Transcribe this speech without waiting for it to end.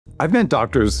I've met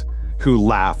doctors who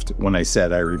laughed when I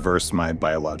said I reversed my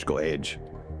biological age.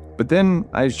 But then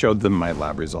I showed them my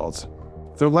lab results.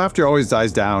 Their laughter always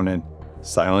dies down and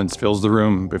silence fills the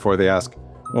room before they ask,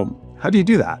 well, how do you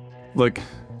do that? Look,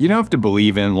 you don't have to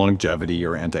believe in longevity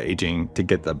or anti-aging to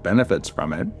get the benefits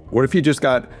from it. What if you just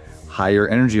got higher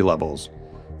energy levels,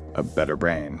 a better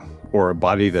brain, or a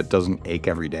body that doesn't ache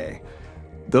every day?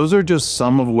 Those are just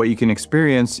some of what you can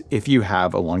experience if you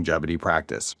have a longevity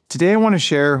practice. Today I want to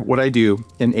share what I do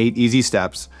in 8 easy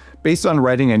steps based on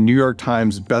writing a New York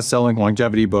Times best-selling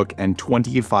longevity book and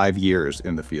 25 years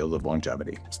in the field of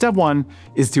longevity. Step 1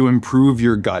 is to improve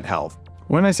your gut health.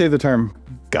 When I say the term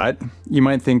gut, you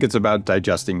might think it's about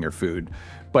digesting your food,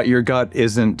 but your gut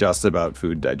isn't just about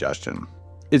food digestion.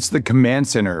 It's the command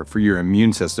center for your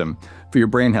immune system, for your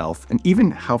brain health, and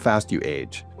even how fast you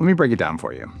age. Let me break it down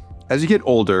for you. As you get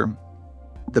older,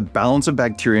 the balance of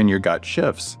bacteria in your gut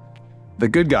shifts. The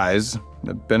good guys,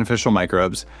 the beneficial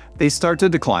microbes, they start to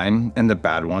decline and the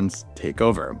bad ones take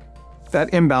over.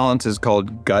 That imbalance is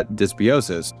called gut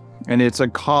dysbiosis, and it's a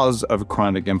cause of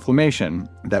chronic inflammation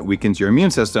that weakens your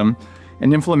immune system,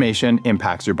 and inflammation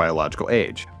impacts your biological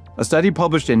age. A study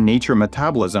published in Nature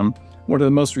Metabolism, one of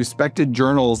the most respected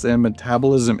journals in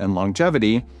metabolism and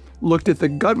longevity, looked at the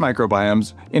gut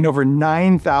microbiomes in over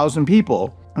 9,000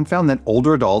 people and found that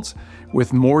older adults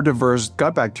with more diverse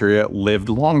gut bacteria lived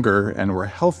longer and were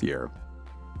healthier.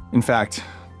 In fact,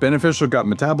 beneficial gut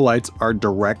metabolites are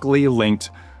directly linked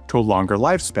to a longer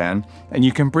lifespan, and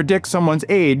you can predict someone's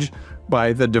age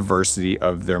by the diversity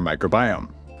of their microbiome.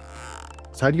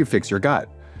 So how do you fix your gut?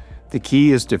 The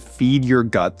key is to feed your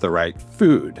gut the right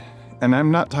food. And I'm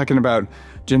not talking about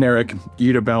generic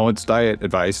eat a balanced diet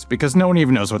advice, because no one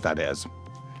even knows what that is.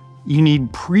 You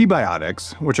need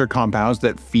prebiotics, which are compounds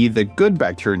that feed the good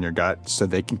bacteria in your gut so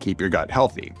they can keep your gut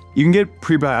healthy. You can get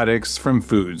prebiotics from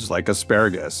foods like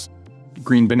asparagus,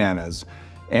 green bananas,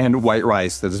 and white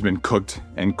rice that has been cooked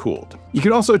and cooled. You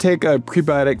can also take a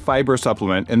prebiotic fiber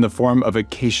supplement in the form of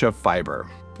acacia fiber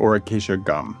or acacia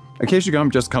gum. Acacia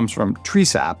gum just comes from tree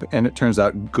sap, and it turns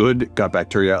out good gut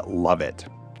bacteria love it.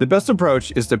 The best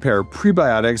approach is to pair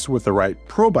prebiotics with the right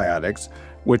probiotics,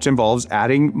 which involves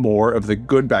adding more of the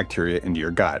good bacteria into your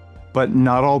gut. But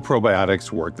not all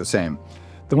probiotics work the same.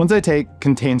 The ones I take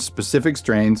contain specific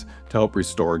strains to help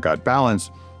restore gut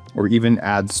balance, or even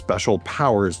add special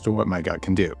powers to what my gut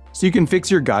can do. So you can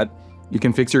fix your gut, you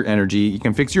can fix your energy, you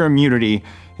can fix your immunity,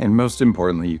 and most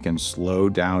importantly, you can slow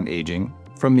down aging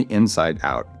from the inside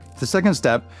out. The second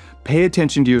step, pay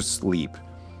attention to your sleep.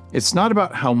 It's not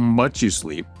about how much you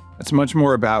sleep, it's much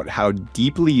more about how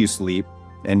deeply you sleep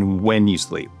and when you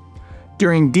sleep.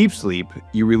 During deep sleep,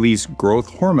 you release growth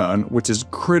hormone, which is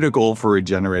critical for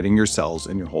regenerating your cells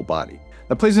in your whole body.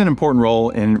 That plays an important role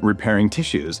in repairing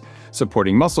tissues,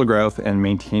 supporting muscle growth, and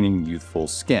maintaining youthful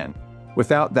skin.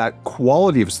 Without that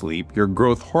quality of sleep, your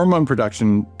growth hormone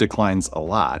production declines a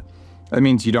lot. That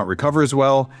means you don't recover as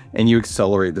well, and you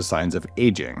accelerate the signs of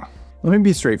aging. Let me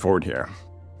be straightforward here.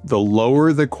 The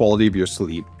lower the quality of your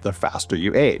sleep, the faster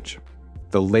you age.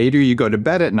 The later you go to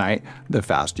bed at night, the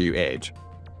faster you age.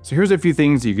 So here's a few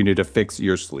things you can do to fix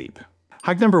your sleep.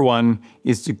 Hack number 1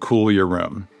 is to cool your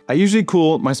room. I usually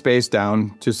cool my space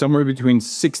down to somewhere between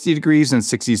 60 degrees and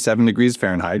 67 degrees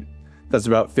Fahrenheit. That's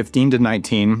about 15 to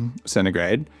 19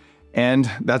 centigrade, and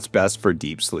that's best for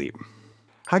deep sleep.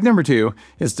 Hack number 2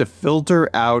 is to filter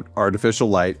out artificial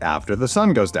light after the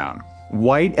sun goes down.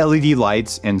 White LED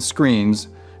lights and screens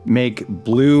make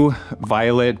blue,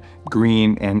 violet,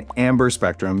 green, and amber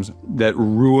spectrums that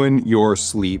ruin your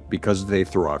sleep because they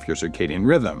throw off your circadian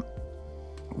rhythm.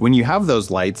 When you have those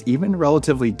lights, even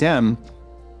relatively dim,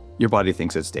 your body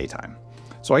thinks it's daytime.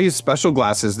 So I use special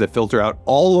glasses that filter out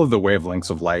all of the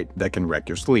wavelengths of light that can wreck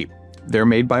your sleep. They're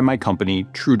made by my company,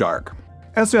 TrueDark.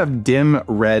 I also have dim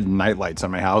red night lights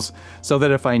on my house so that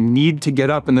if I need to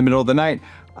get up in the middle of the night,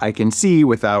 I can see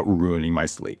without ruining my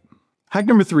sleep. Hack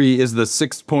number 3 is the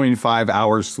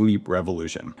 6.5-hour sleep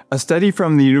revolution. A study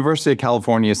from the University of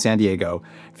California, San Diego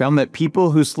found that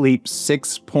people who sleep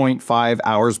 6.5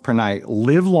 hours per night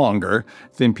live longer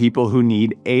than people who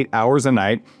need 8 hours a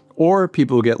night, or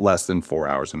people who get less than 4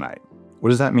 hours a night. What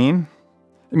does that mean?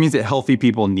 It means that healthy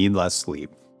people need less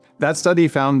sleep. That study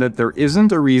found that there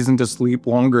isn't a reason to sleep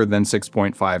longer than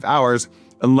 6.5 hours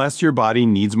unless your body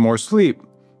needs more sleep.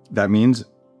 That means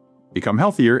become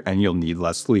healthier and you'll need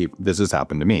less sleep. This has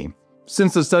happened to me.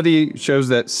 Since the study shows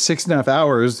that 6.5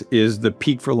 hours is the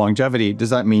peak for longevity, does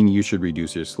that mean you should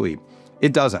reduce your sleep?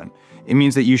 It doesn't. It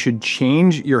means that you should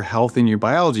change your health and your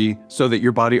biology so that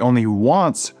your body only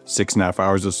wants 6.5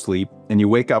 hours of sleep and you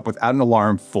wake up without an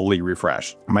alarm fully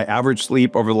refreshed. My average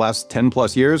sleep over the last 10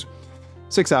 plus years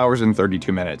 6 hours and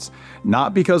 32 minutes.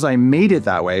 Not because I made it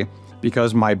that way,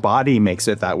 because my body makes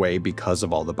it that way because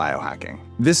of all the biohacking.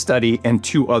 This study and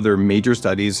 2 other major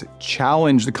studies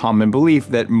challenge the common belief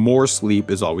that more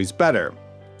sleep is always better.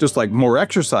 Just like more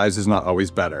exercise is not always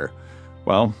better.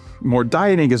 Well, more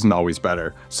dieting isn't always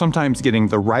better. Sometimes getting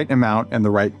the right amount and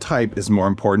the right type is more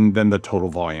important than the total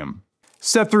volume.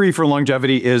 Step 3 for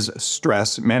longevity is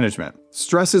stress management.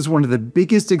 Stress is one of the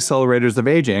biggest accelerators of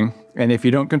aging, and if you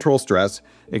don't control stress,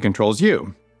 it controls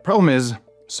you. Problem is,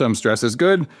 some stress is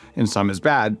good and some is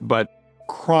bad, but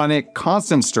chronic,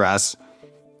 constant stress,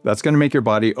 that's going to make your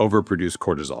body overproduce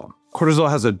cortisol. Cortisol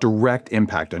has a direct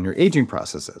impact on your aging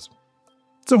processes.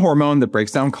 It's a hormone that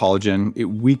breaks down collagen, it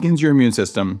weakens your immune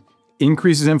system,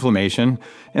 increases inflammation,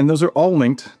 and those are all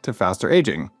linked to faster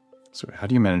aging. So how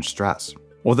do you manage stress?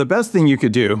 Well, the best thing you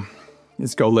could do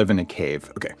is go live in a cave.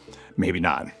 Okay, maybe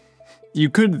not. You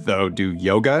could, though, do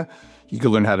yoga. You could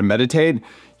learn how to meditate.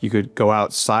 You could go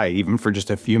outside even for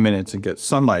just a few minutes and get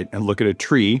sunlight and look at a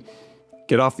tree.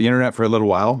 Get off the internet for a little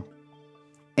while.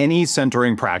 Any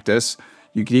centering practice.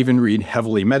 You could even read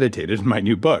Heavily Meditated, my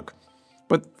new book.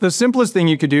 But the simplest thing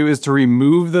you could do is to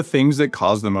remove the things that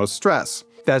cause the most stress.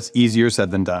 That's easier said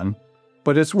than done.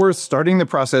 But it's worth starting the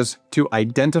process to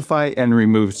identify and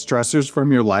remove stressors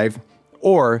from your life,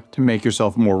 or to make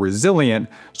yourself more resilient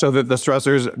so that the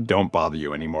stressors don't bother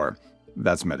you anymore.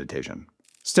 That's meditation.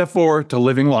 Step 4 to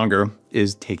living longer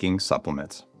is taking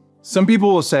supplements. Some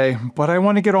people will say, but I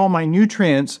want to get all my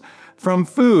nutrients from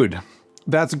food.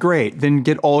 That's great. Then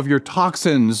get all of your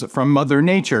toxins from Mother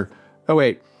Nature. Oh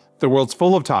wait, the world's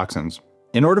full of toxins.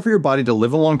 In order for your body to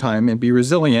live a long time and be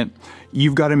resilient,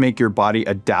 you've got to make your body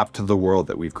adapt to the world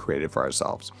that we've created for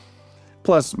ourselves.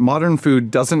 Plus, modern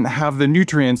food doesn't have the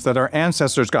nutrients that our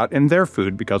ancestors got in their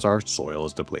food because our soil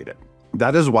is depleted.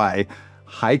 That is why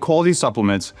high-quality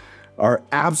supplements are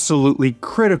absolutely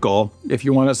critical if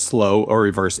you want to slow or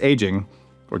reverse aging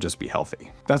or just be healthy.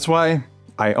 That's why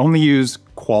I only use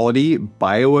quality,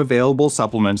 bioavailable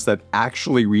supplements that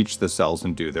actually reach the cells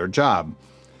and do their job.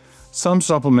 Some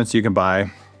supplements you can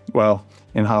buy, well,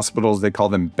 in hospitals they call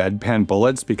them bedpan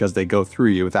bullets because they go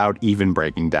through you without even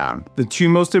breaking down. The 2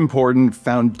 most important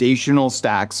foundational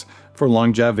stacks for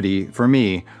longevity for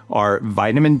me are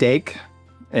vitamin D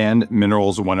and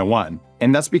minerals 101.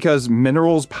 And that's because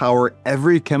minerals power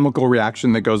every chemical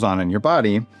reaction that goes on in your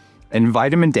body. And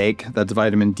vitamin D, that's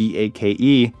vitamin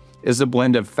DAKE, is a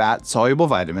blend of fat-soluble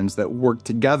vitamins that work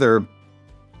together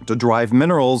to drive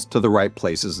minerals to the right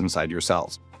places inside your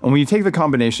cells. And when you take the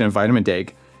combination of vitamin D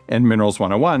and minerals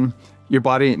 101, your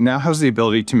body now has the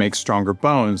ability to make stronger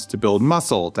bones, to build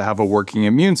muscle, to have a working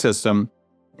immune system,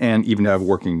 and even to have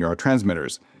working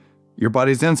neurotransmitters. Your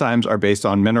body's enzymes are based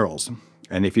on minerals.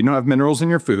 And if you don't have minerals in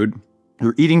your food,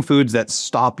 you're eating foods that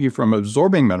stop you from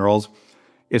absorbing minerals,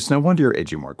 it's no wonder you're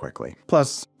aging more quickly.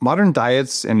 Plus, modern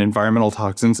diets and environmental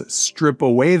toxins strip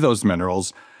away those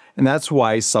minerals, and that's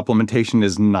why supplementation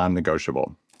is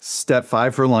non-negotiable. Step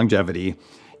 5 for longevity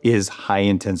is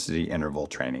high-intensity interval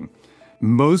training.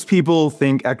 Most people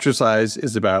think exercise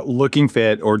is about looking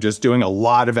fit or just doing a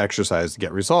lot of exercise to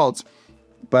get results,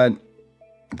 but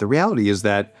the reality is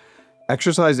that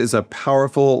exercise is a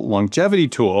powerful longevity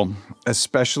tool,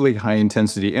 especially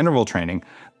high-intensity interval training,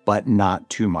 but not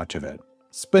too much of it.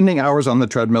 Spending hours on the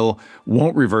treadmill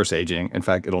won't reverse aging. In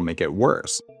fact, it'll make it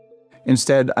worse.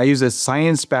 Instead, I use a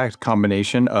science-backed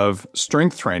combination of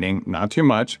strength training, not too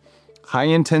much,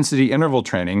 high-intensity interval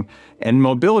training, and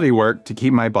mobility work to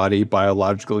keep my body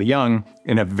biologically young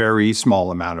in a very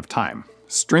small amount of time.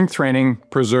 Strength training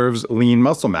preserves lean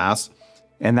muscle mass,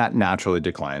 and that naturally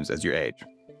declines as you age.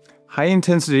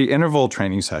 High-intensity interval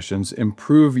training sessions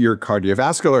improve your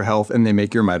cardiovascular health, and they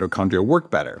make your mitochondria work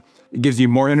better. It gives you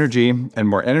more energy, and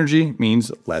more energy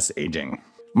means less aging.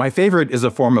 My favorite is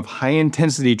a form of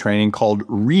high-intensity training called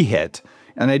HIIT,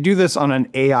 and I do this on an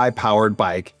AI-powered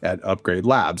bike at Upgrade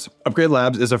Labs. Upgrade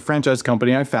Labs is a franchise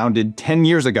company I founded 10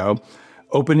 years ago,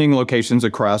 opening locations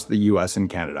across the US and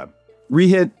Canada.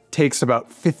 HIIT takes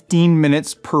about 15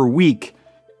 minutes per week,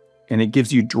 and it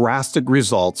gives you drastic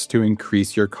results to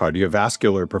increase your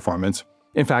cardiovascular performance.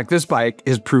 In fact, this bike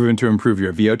is proven to improve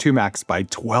your VO2 max by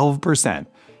 12%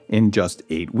 in just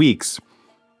 8 weeks,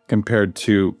 compared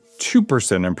to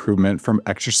 2% improvement from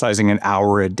exercising an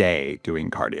hour a day doing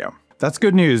cardio. That's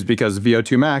good news because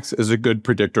VO2 max is a good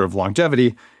predictor of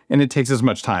longevity, and it takes as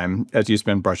much time as you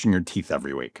spend brushing your teeth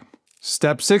every week.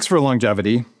 Step 6 for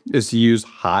longevity is to use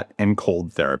hot and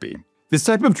cold therapy. This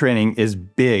type of training is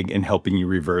big in helping you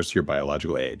reverse your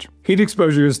biological age. Heat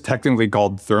exposure is technically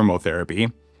called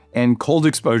thermotherapy, and cold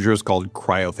exposure is called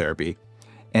cryotherapy.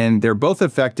 And they're both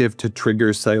effective to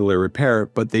trigger cellular repair,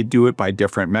 but they do it by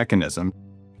different mechanisms,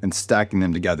 and stacking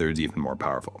them together is even more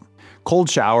powerful. Cold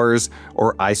showers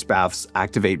or ice baths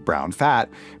activate brown fat,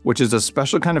 which is a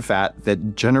special kind of fat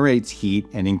that generates heat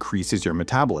and increases your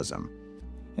metabolism.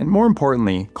 And more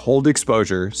importantly, cold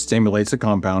exposure stimulates a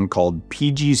compound called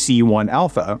PGC1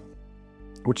 alpha,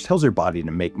 which tells your body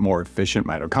to make more efficient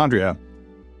mitochondria.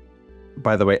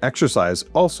 By the way, exercise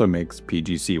also makes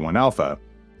PGC1 alpha,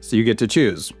 so you get to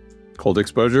choose cold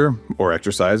exposure or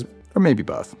exercise, or maybe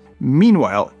both.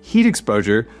 Meanwhile, heat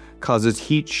exposure causes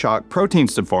heat shock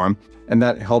proteins to form, and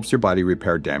that helps your body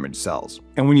repair damaged cells.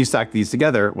 And when you stack these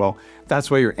together, well, that's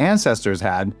what your ancestors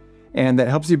had, and that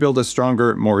helps you build a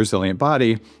stronger, more resilient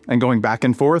body, and going back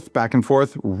and forth,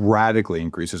 radically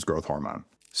increases growth hormone.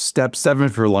 Step 7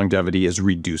 for longevity is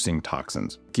reducing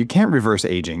toxins. You can't reverse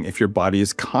aging if your body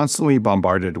is constantly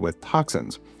bombarded with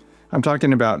toxins. I'm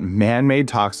talking about man-made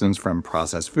toxins from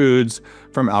processed foods,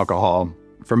 from alcohol,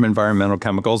 from environmental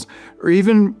chemicals, or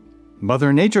even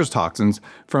Mother Nature's toxins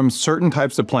from certain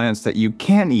types of plants that you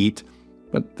can eat,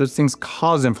 but those things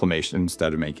cause inflammation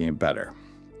instead of making it better.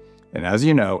 And as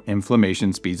you know,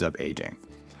 inflammation speeds up aging.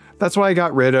 That's why I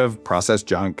got rid of processed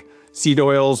junk, seed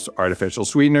oils, artificial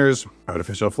sweeteners,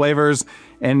 artificial flavors,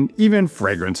 and even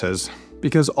fragrances,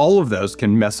 because all of those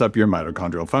can mess up your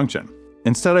mitochondrial function.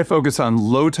 Instead, I focus on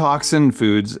low-toxin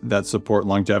foods that support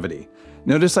longevity.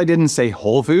 Notice I didn't say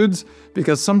whole foods,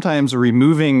 because sometimes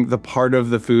removing the part of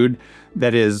the food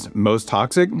that is most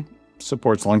toxic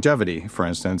supports longevity. For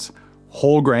instance,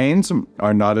 whole grains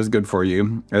are not as good for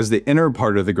you as the inner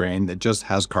part of the grain that just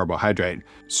has carbohydrate.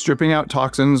 Stripping out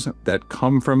toxins that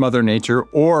come from Mother Nature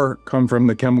or come from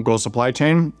the chemical supply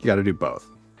chain, you gotta do both.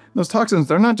 Those toxins,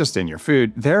 they're not just in your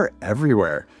food, they're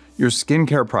everywhere. Your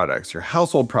skincare products, your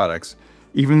household products,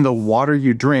 even the water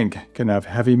you drink can have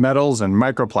heavy metals and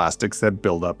microplastics that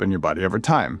build up in your body over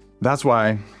time. That's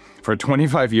why, for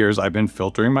 25 years, I've been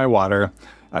filtering my water.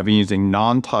 I've been using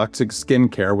non-toxic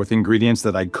skincare with ingredients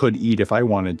that I could eat if I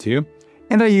wanted to.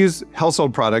 And I use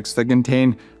household products that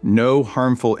contain no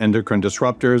harmful endocrine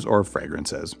disruptors or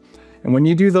fragrances. And when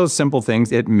you do those simple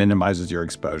things, it minimizes your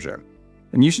exposure.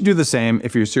 And you should do the same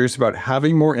if you're serious about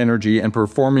having more energy and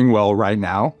performing well right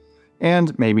now,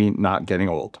 and maybe not getting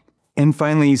old. And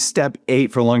finally, step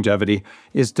 8 for longevity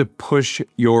is to push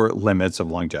your limits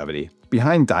of longevity.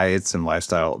 Behind diets and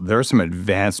lifestyle, there are some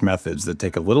advanced methods that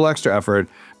take a little extra effort,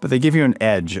 but they give you an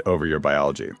edge over your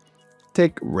biology.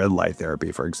 Take red light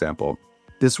therapy, for example.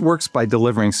 This works by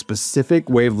delivering specific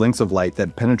wavelengths of light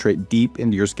that penetrate deep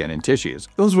into your skin and tissues.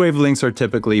 Those wavelengths are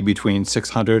typically between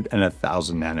 600 and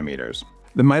 1,000 nanometers.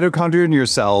 The mitochondria in your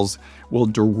cells will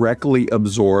directly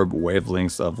absorb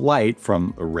wavelengths of light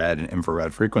from red and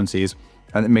infrared frequencies,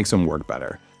 and it makes them work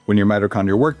better. When your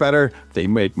mitochondria work better, they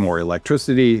make more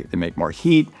electricity, they make more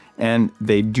heat, and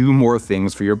they do more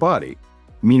things for your body.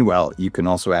 Meanwhile, you can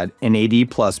also add NAD+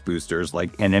 boosters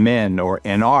like NMN or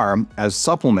NR as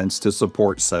supplements to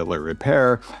support cellular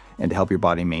repair and to help your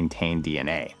body maintain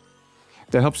DNA.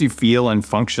 That helps you feel and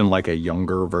function like a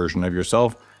younger version of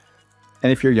yourself.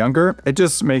 And if you're younger, it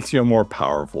just makes you a more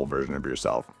powerful version of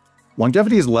yourself.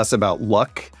 Longevity is less about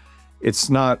luck. It's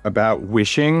not about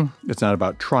wishing. It's not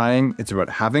about trying. It's about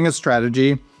having a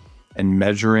strategy and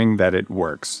measuring that it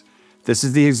works. This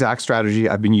is the exact strategy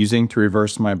I've been using to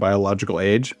reverse my biological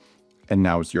age, and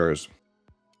now it's yours.